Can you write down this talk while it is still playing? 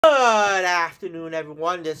afternoon,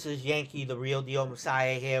 everyone. This is Yankee, the real deal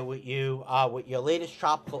Messiah, here with you with your latest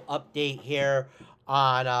tropical update here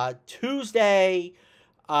on Tuesday,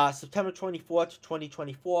 September 24th,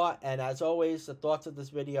 2024. And as always, the thoughts of this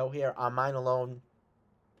video here are mine alone.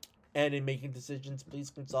 And in making decisions, please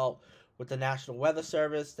consult with the National Weather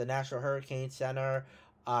Service, the National Hurricane Center,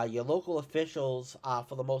 your local officials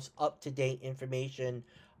for the most up-to-date information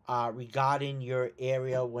regarding your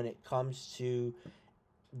area when it comes to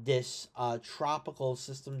this tropical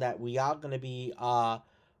system that we are going to be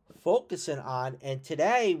focusing on. And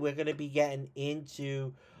today we're going to be getting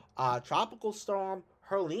into Tropical Storm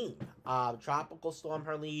Helene. Tropical Storm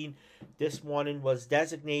Helene this morning was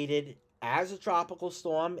designated as a tropical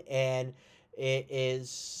storm, and it is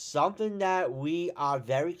something that we are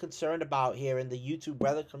very concerned about here in the YouTube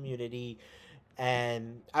weather community.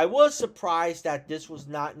 And I was surprised that this was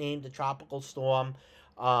not named a tropical storm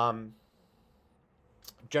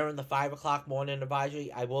during the 5 o'clock morning advisory.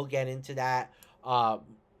 I will get into that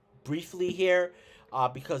briefly here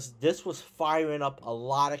because this was firing up a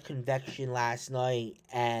lot of convection last night,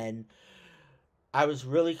 and I was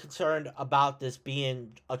really concerned about this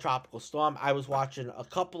being a tropical storm. I was watching a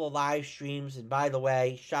couple of live streams, and by the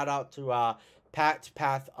way, shout out to Pat's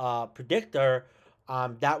Path Predictor.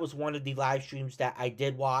 That was one of the live streams that I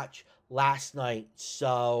did watch last night.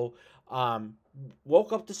 So,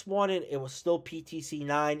 woke up this morning, it was still PTC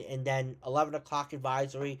 9, and then 11 o'clock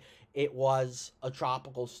advisory, it was a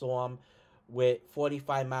tropical storm with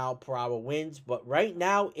 45-mile-per-hour winds. But right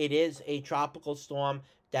now, it is a tropical storm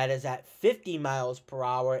that is at 50 miles per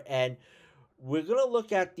hour, and we're going to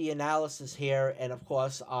look at the analysis here, and of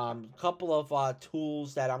course, a couple of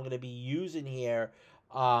tools that I'm going to be using here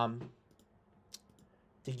to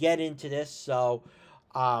get into this. So,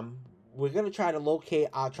 we're going to try to locate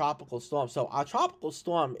our tropical storm. So, our tropical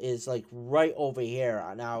storm is, like, right over here.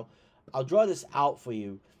 Now, I'll draw this out for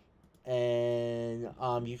you, and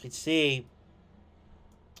you can see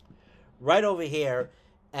right over here,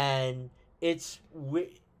 and it's where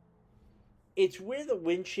the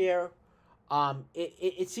wind shear,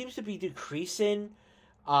 it seems to be decreasing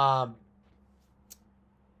as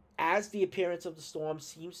the appearance of the storm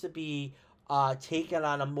seems to be taking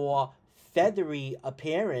on a more feathery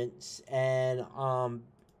appearance. And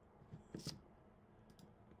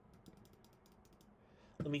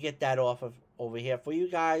let me get that off of over here for you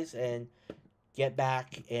guys and get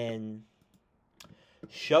back and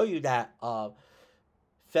show you that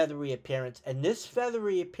feathery appearance. And this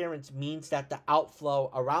feathery appearance means that the outflow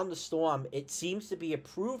around the storm, it seems to be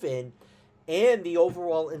improving, and the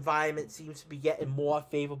overall environment seems to be getting more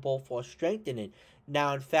favorable for strengthening.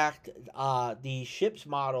 Now, in fact, the ship's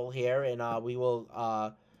model here, and we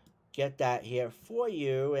will get that here for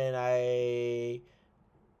you, and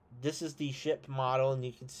this is the ship model, and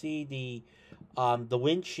you can see the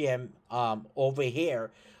wind shear over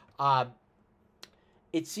here.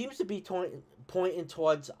 It seems to be pointing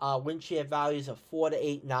towards wind shear values of 4 to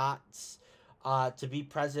 8 knots to be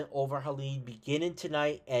present over Helene beginning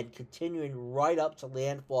tonight and continuing right up to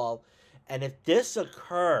landfall. And if this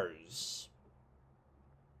occurs,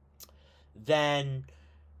 then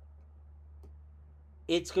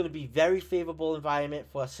it's going to be very favorable environment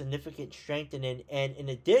for a significant strengthening. And in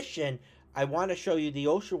addition, I want to show you the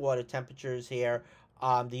ocean water temperatures here.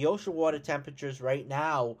 The ocean water temperatures right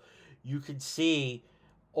now, you can see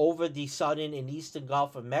over the southern and eastern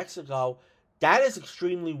Gulf of Mexico, that is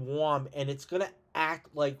extremely warm, and it's going to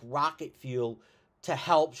act like rocket fuel to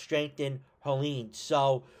help strengthen Helene.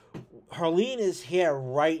 So Helene is here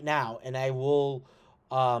right now, and I will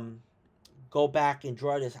go back and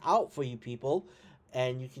draw this out for you people,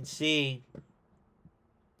 and you can see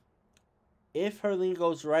if Helene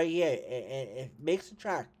goes right here, it makes a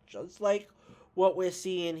track just like what we're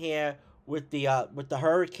seeing here with the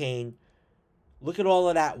hurricane. Look at all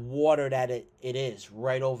of that water that it is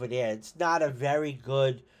right over there. It's not a very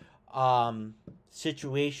good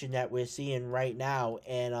situation that we're seeing right now.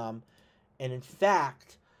 And in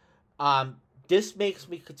fact, this makes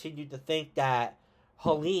me continue to think that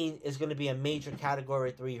Helene is going to be a major Category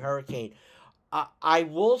 3 hurricane. I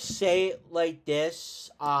will say it like this.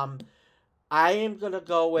 I am going to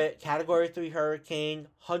go with Category 3 hurricane,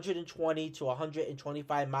 120 to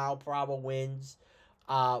 125 mile per hour winds.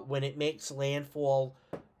 When it makes landfall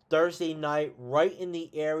Thursday night right in the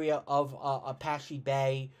area of Apache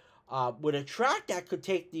Bay, with a track that could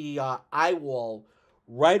take the eye wall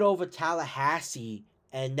right over Tallahassee.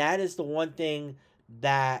 And that is the one thing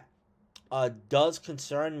that does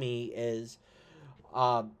concern me is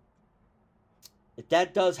if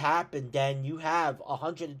that does happen, then you have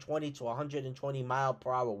 120 to 120 mile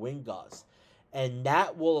per hour wind gusts. And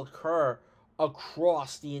that will occur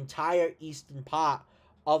across the entire eastern part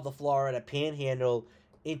of the Florida Panhandle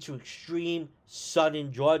into extreme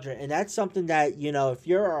southern Georgia. And that's something that, you know, if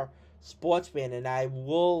you're a sportsman, and I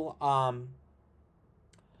will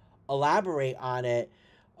elaborate on it,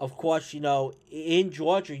 of course, you know, in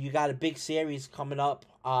Georgia, you got a big series coming up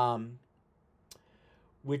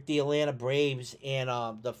with the Atlanta Braves and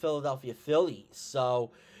the Philadelphia Phillies.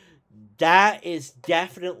 So that is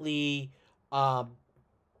definitely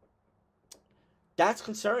that's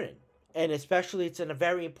concerning, and especially it's in a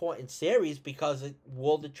very important series because it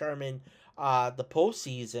will determine the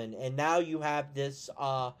postseason. And now you have this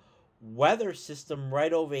weather system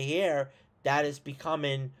right over here that is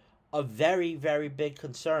becoming a very, very big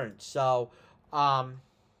concern. So, and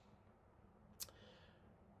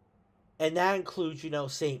that includes, you know,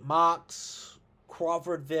 St. Mark's,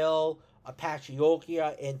 Crawfordville,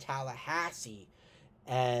 Apachiokia, and Tallahassee,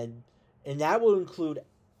 and that will include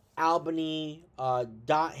Albany,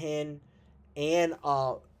 Dothan, and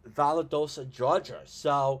Valdosta, Georgia.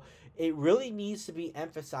 So it really needs to be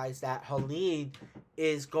emphasized that Helene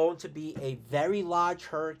is going to be a very large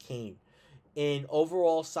hurricane in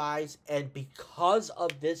overall size, and because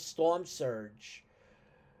of this storm surge,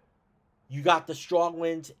 you got the strong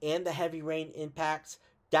winds and the heavy rain impacts.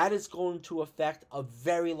 That is going to affect a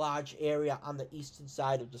very large area on the eastern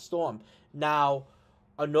side of the storm. Now,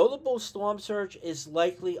 a notable storm surge is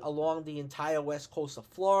likely along the entire west coast of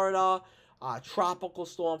Florida. Tropical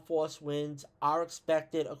storm force winds are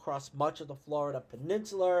expected across much of the Florida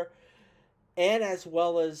peninsula, and as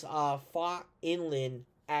well as far inland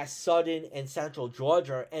as southern and central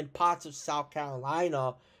Georgia and parts of South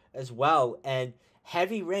Carolina as well. And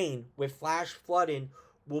heavy rain with flash flooding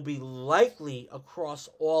will be likely across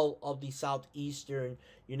all of the southeastern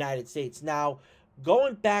United States. Now,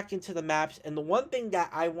 going back into the maps, and the one thing that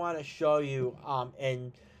I want to show you,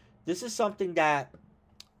 and this is something that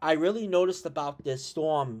I really noticed about this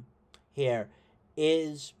storm here,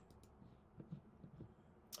 is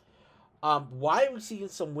why are we seeing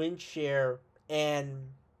some wind shear and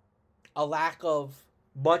a lack of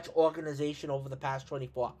much organization over the past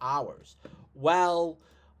 24 hours? Well,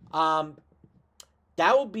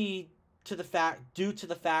 that would be due to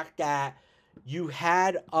the fact that you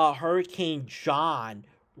had Hurricane John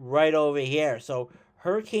right over here. So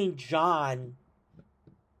Hurricane John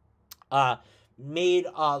made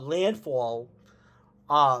landfall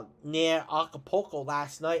near Acapulco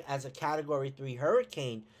last night as a Category 3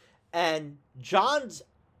 hurricane. And John's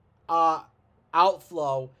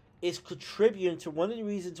outflow is contributing to one of the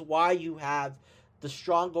reasons why you have the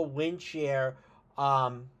stronger wind shear,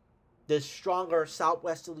 the stronger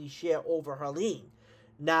southwesterly shear over Helene.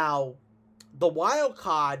 Now, the wild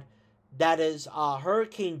card that is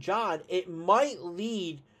Hurricane John, it might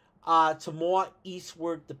lead to more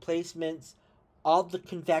eastward displacements of the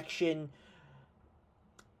convection,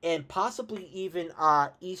 and possibly even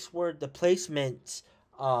eastward displacements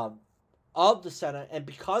of the center. And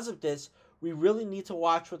because of this, we really need to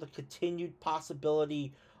watch for the continued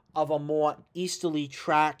possibility of a more easterly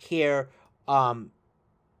track here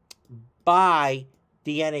by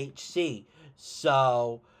the NHC.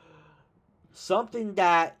 So something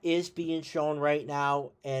that is being shown right now,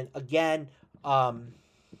 and again, that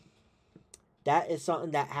is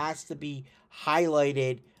something that has to be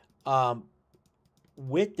highlighted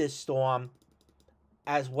with this storm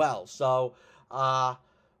as well. So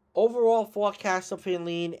overall forecast of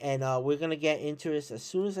Helene, and we're going to get into this as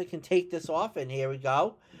soon as I can take this off, and here we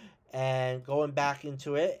go, and going back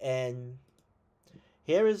into it, and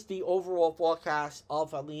here is the overall forecast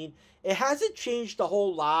of Helene. It hasn't changed a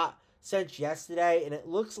whole lot since yesterday, and it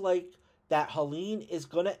looks like that Helene is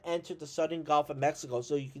going to enter the southern Gulf of Mexico.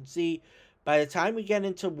 So you can see by the time we get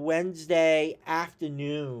into Wednesday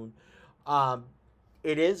afternoon,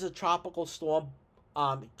 it is a tropical storm.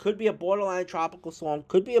 It could be a borderline tropical storm,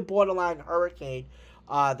 could be a borderline hurricane.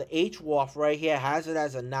 The HWRF right here has it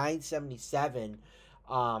as a 977.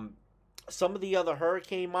 Some of the other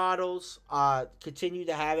hurricane models continue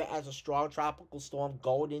to have it as a strong tropical storm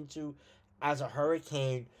going into as a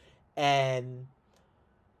hurricane. And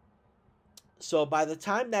so by the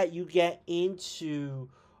time that you get into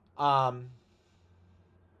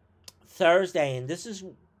Thursday, and this is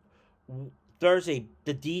Thursday,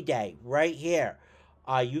 the D-Day, right here,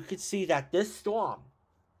 you could see that this storm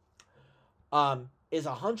is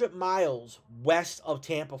 100 miles west of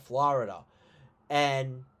Tampa, Florida.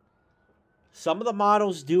 And some of the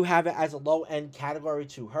models do have it as a low-end Category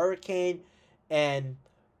 2 hurricane, and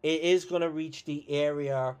it is going to reach the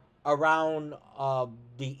area around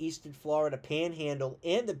the eastern Florida Panhandle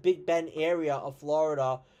and the Big Bend area of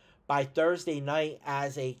Florida by Thursday night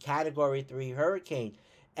as a Category 3 hurricane.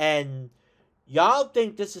 And y'all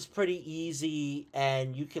think this is pretty easy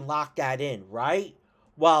and you can lock that in, right?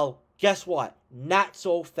 Well, guess what? Not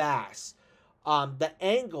so fast. The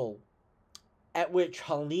angle at which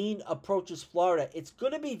Helene approaches Florida, it's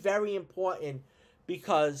going to be very important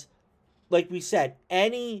because, like we said,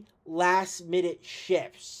 any last-minute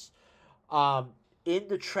shifts in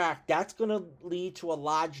the track, that's going to lead to a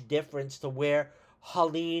large difference to where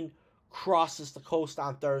Helene crosses the coast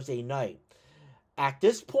on Thursday night. At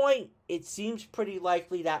this point, it seems pretty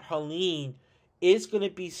likely that Helene is going to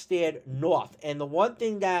be steered north. And the one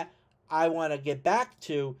thing that I want to get back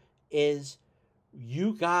to is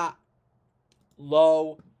you got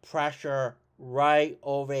low pressure right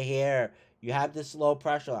over here. You have this low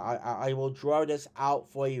pressure. I will draw this out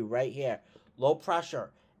for you right here. Low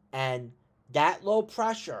pressure. And that low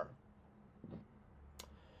pressure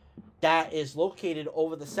that is located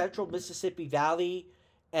over the central Mississippi Valley,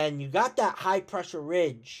 and you got that high pressure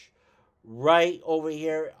ridge right over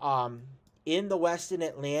here in the Western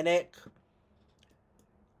Atlantic.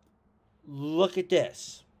 Look at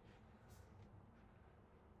this.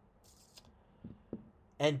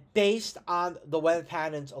 And based on the weather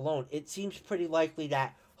patterns alone, it seems pretty likely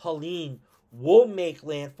that Helene will make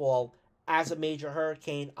landfall as a major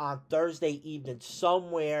hurricane on Thursday evening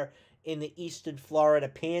somewhere in the eastern Florida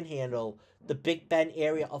Panhandle, the Big Bend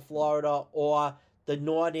area of Florida, or the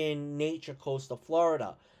northern nature coast of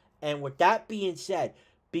Florida. And with that being said,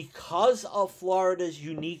 because of Florida's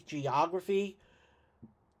unique geography,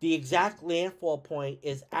 the exact landfall point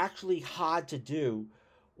is actually hard to do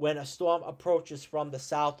when a storm approaches from the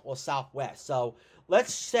south or southwest. So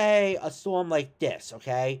let's say a storm like this,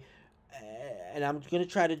 okay? And I'm going to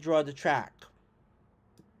try to draw the track.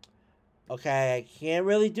 Okay, I can't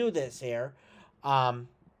really do this here.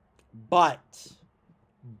 But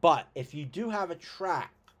if you do have a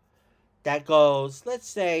track that goes, let's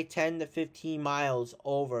say, 10 to 15 miles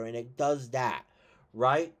over, and it does that,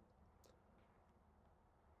 right?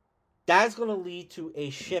 That's going to lead to a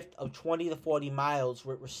shift of 20 to 40 miles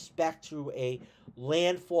with respect to a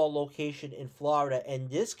landfall location in Florida. And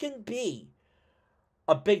this can be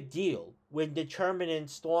a big deal when determining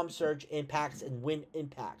storm surge impacts and wind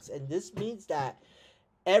impacts. And this means that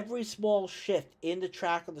every small shift in the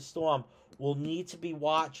track of the storm will need to be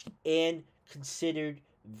watched and considered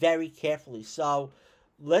very carefully. So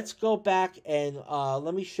let's go back and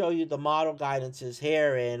let me show you the model guidances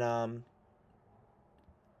here. And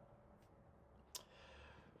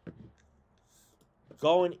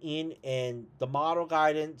going in and the model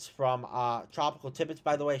guidance from Tropical Tidbits,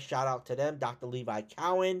 by the way, shout out to them, Dr. Levi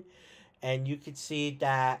Cowan. And you can see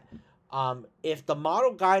that if the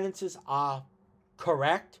model guidances are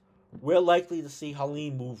correct, we're likely to see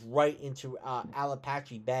Helene move right into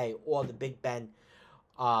Allahatchie Bay or the Big Bend.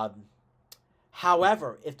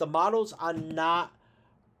 However, if the models are not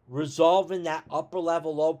resolving that upper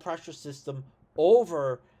level low pressure system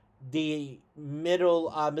over the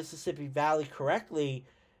middle Mississippi Valley correctly,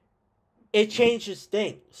 it changes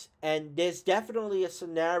things. And there's definitely a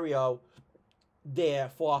scenario there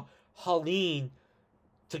for Helene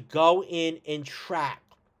to go in and track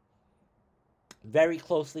very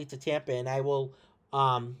closely to Tampa. And I will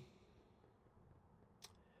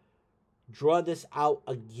draw this out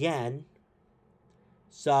again.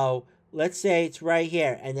 So let's say it's right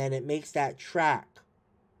here, and then it makes that track.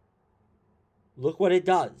 Look what it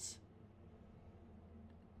does.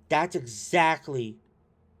 That's exactly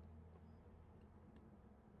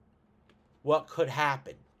what could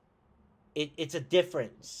happen. It's a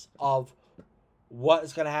difference of what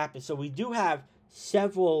is going to happen. So we do have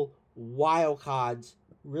several wild cards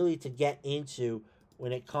really to get into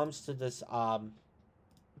when it comes to this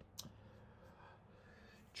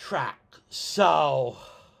track. So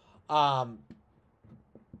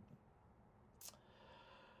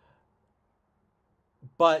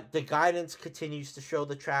but the guidance continues to show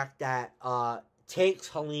the track that takes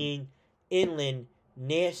Helene inland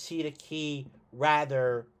near Cedar Key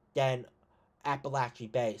rather than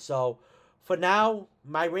Appalachia Bay. So for now,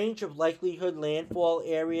 my range of likelihood landfall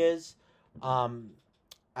areas,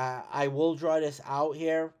 I will draw this out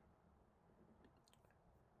here.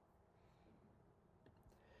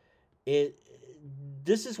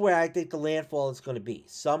 This is where I think the landfall is going to be,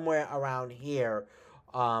 somewhere around here.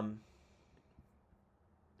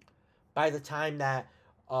 By the time that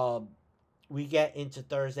we get into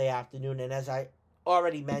Thursday afternoon. And as I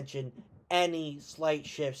already mentioned, any slight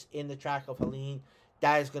shifts in the track of Helene,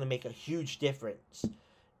 that is going to make a huge difference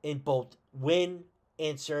in both wind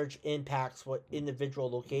and surge impacts for individual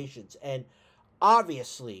locations. And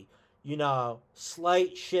obviously,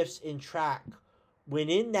 slight shifts in track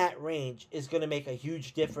within that range is going to make a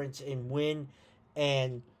huge difference in wind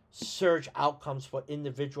and surge outcomes for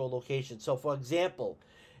individual locations. So, for example,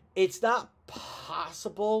 it's not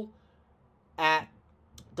possible at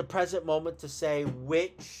the present moment to say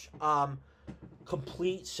which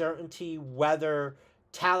complete certainty whether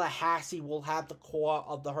Tallahassee will have the core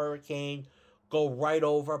of the hurricane go right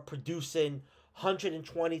over, producing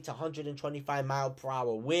 120 to 125 mile per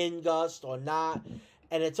hour wind gust or not.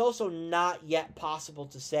 And it's also not yet possible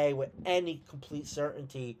to say with any complete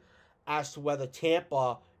certainty as to whether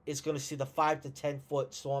Tampa is going to see the 5 to 10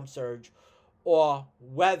 foot storm surge or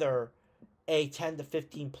whether a 10 to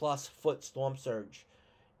 15 plus foot storm surge.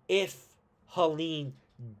 If Helene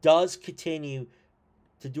does continue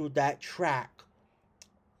to do that track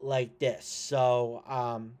like this. So,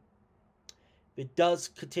 if it does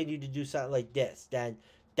continue to do something like this, then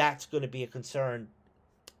that's going to be a concern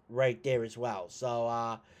right there as well.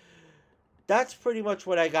 So, that's pretty much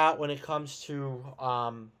what I got when it comes to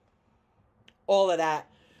all of that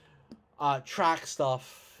track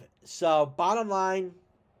stuff. So, bottom line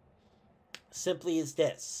simply is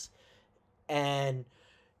this. And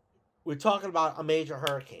we're talking about a major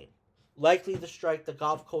hurricane likely to strike the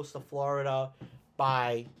Gulf Coast of Florida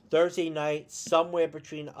by Thursday night, somewhere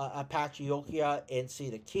between Apachiokia and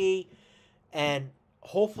Cedar Key. And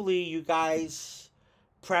hopefully you guys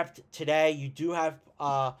prepped today. You do have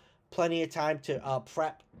plenty of time to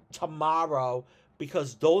prep tomorrow,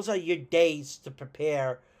 because those are your days to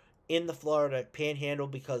prepare in the Florida Panhandle,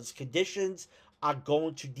 because conditions are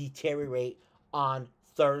going to deteriorate on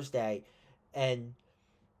Thursday. And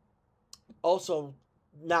also,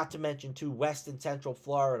 not to mention, too, West and Central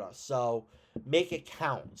Florida. So, make it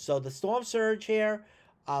count. So, the storm surge here,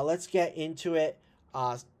 let's get into it.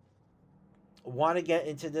 Want to get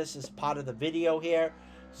into this as part of the video here.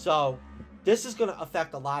 So, this is going to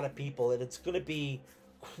affect a lot of people, and it's going to be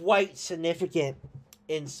quite significant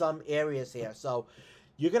in some areas here. So,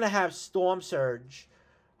 you're going to have storm surge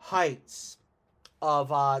heights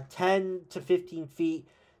of 10 to 15 feet.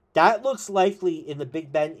 That looks likely in the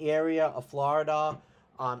Big Bend area of Florida,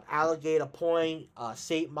 Alligator Point,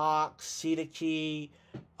 St. Marks, Cedar Key,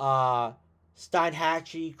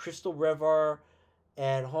 Steinhatchee, Crystal River,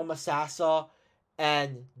 and Homosassa.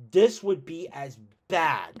 And this would be as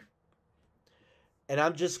bad, and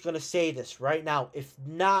I'm just going to say this right now, if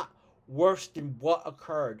not worse than what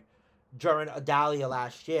occurred during Idalia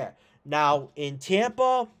last year. Now, in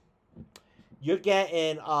Tampa, you're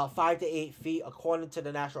getting 5 to 8 feet according to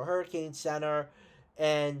the National Hurricane Center,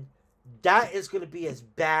 and that is going to be as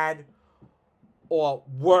bad or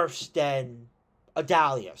worse than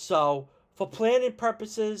Idalia. So, for planning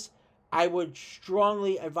purposes, I would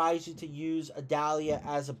strongly advise you to use Idalia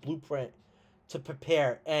as a blueprint to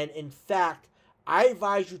prepare. And in fact, I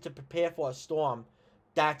advise you to prepare for a storm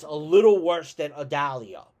that's a little worse than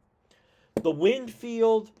Idalia. The wind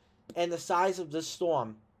field and the size of this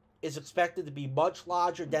storm is expected to be much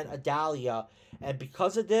larger than Idalia, and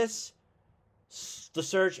because of this, the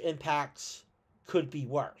surge impacts could be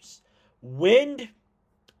worse. Wind,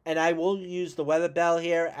 and I will use the weather bell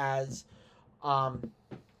here as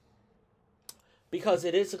because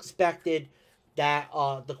it is expected that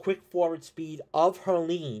the quick forward speed of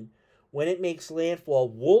Helene, when it makes landfall,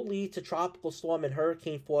 will lead to tropical storm and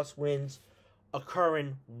hurricane force winds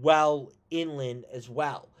occurring well inland as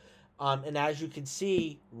well. And as you can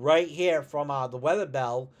see right here from the weather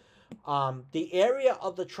bell, the area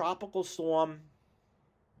of the tropical storm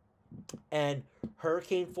and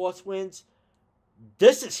hurricane force winds,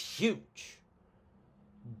 this is huge.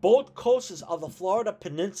 Both coasts of the Florida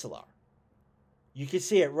Peninsula, you can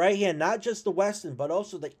see it right here, not just the western, but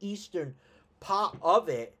also the eastern part of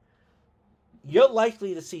it. You're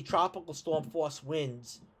likely to see tropical storm force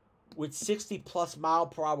winds with 60 plus mile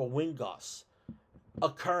per hour wind gusts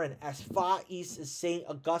occurring as far east as St.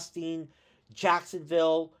 Augustine,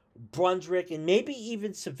 Jacksonville, Brunswick, and maybe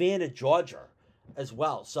even Savannah, Georgia as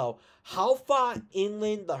well. So how far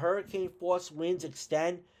inland the hurricane force winds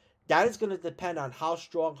extend, that is going to depend on how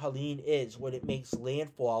strong Helene is when it makes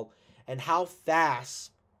landfall and how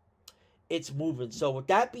fast it's moving. So with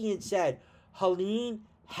that being said, Helene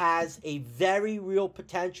has a very real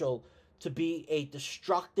potential to be a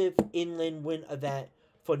destructive inland wind event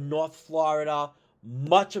for North Florida,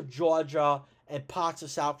 much of Georgia, and parts of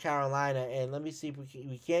South Carolina. And let me see if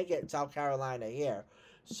we can't get South Carolina here.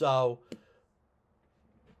 So,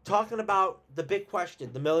 talking about the big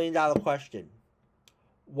question, the $1 million question,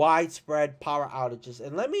 widespread power outages.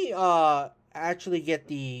 And let me actually get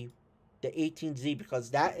the 18Z,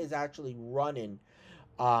 because that is actually running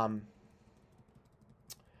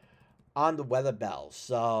on the weather bell.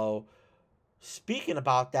 So, speaking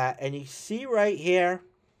about that, and you see right here,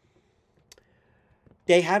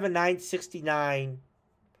 they have a 969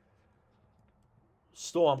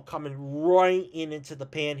 storm coming right into the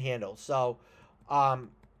Panhandle. So,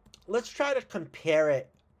 let's try to compare it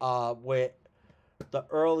with the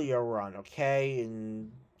earlier run, okay?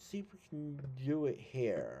 And see if we can do it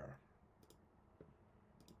here.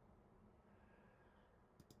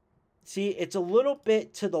 See, it's a little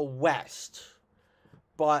bit to the west.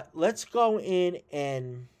 But let's go in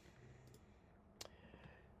and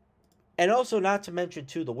also, not to mention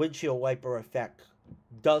too, the windshield wiper effect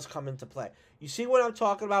does come into play. You see what I'm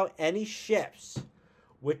talking about? Any shifts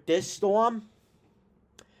with this storm,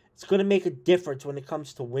 it's going to make a difference when it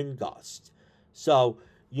comes to wind gusts. So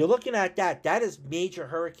you're looking at that. That is major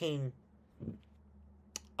hurricane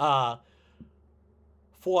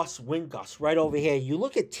force wind gusts right over here. You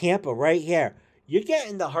look at Tampa right here. You're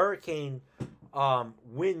getting the hurricane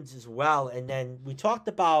winds as well. And then we talked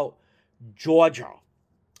about Georgia,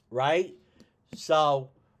 right? So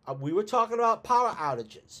we were talking about power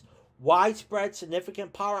outages, widespread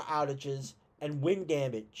significant power outages and wind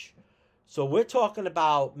damage. So we're talking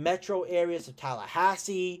about metro areas of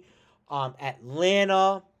Tallahassee,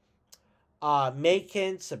 Atlanta,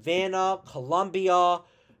 Macon, Savannah, Columbia,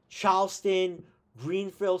 Charleston,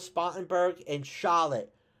 Greenfield, Spartanburg, and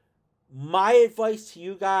Charlotte. My advice to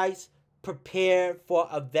you guys, prepare for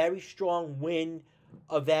a very strong wind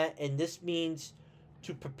event, and this means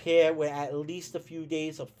to prepare with at least a few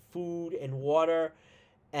days of food and water,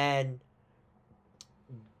 and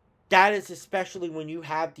that is especially when you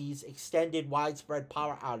have these extended widespread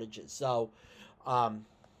power outages. So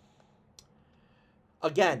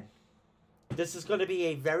again, this is going to be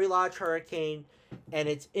a very large hurricane, and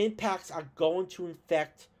its impacts are going to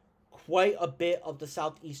affect quite a bit of the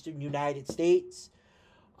southeastern United States.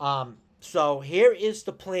 So here is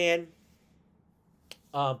the plan.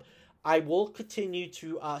 I will continue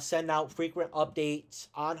to send out frequent updates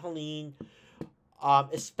on Helene,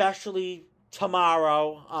 especially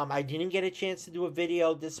tomorrow. I didn't get a chance to do a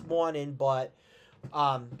video this morning, but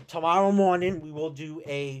tomorrow morning we will do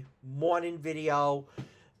a morning video,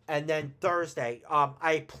 and then Thursday.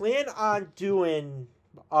 I plan on doing.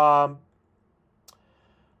 I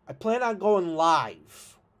plan on going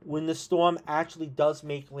live when the storm actually does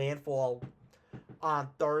make landfall on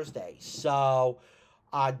Thursday. So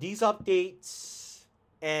these updates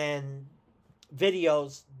and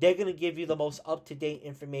videos, they're going to give you the most up-to-date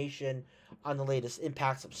information on the latest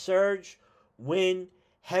impacts of surge, wind,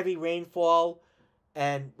 heavy rainfall.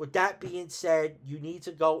 And with that being said, you need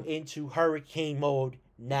to go into hurricane mode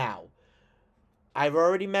now. I've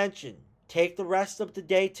already mentioned, take the rest of the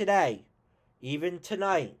day today, even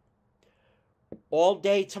tonight, all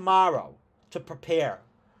day tomorrow to prepare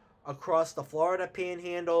across the Florida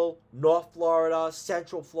Panhandle, North Florida,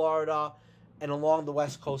 Central Florida, and along the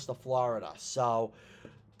west coast of Florida. So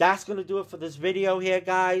that's going to do it for this video here,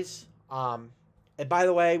 guys. And by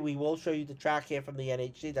the way, we will show you the track here from the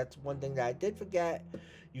NHC. That's one thing that I did forget.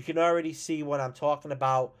 You can already see what I'm talking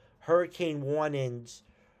about. Hurricane warnings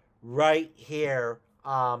right here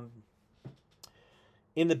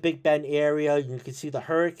in the Big Bend area. You can see the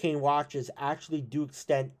hurricane watches actually do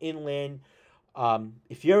extend inland.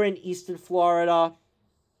 If you're in eastern Florida,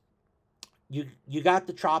 you got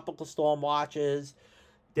the tropical storm watches.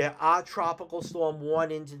 There are tropical storm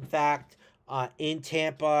warnings, in fact, in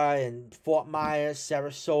Tampa and Fort Myers,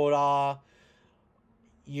 Sarasota.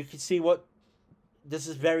 You can see what this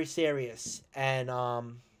is very serious, and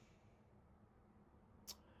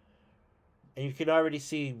you can already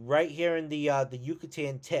see right here in the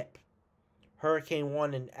Yucatan tip, hurricane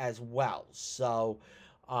warning as well. So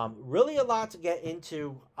really a lot to get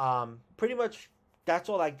into. Pretty much that's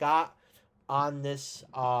all I got on this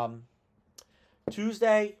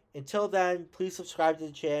Tuesday. Until then, please subscribe to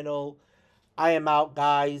the channel. I am out,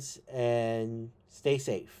 guys, and stay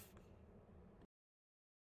safe.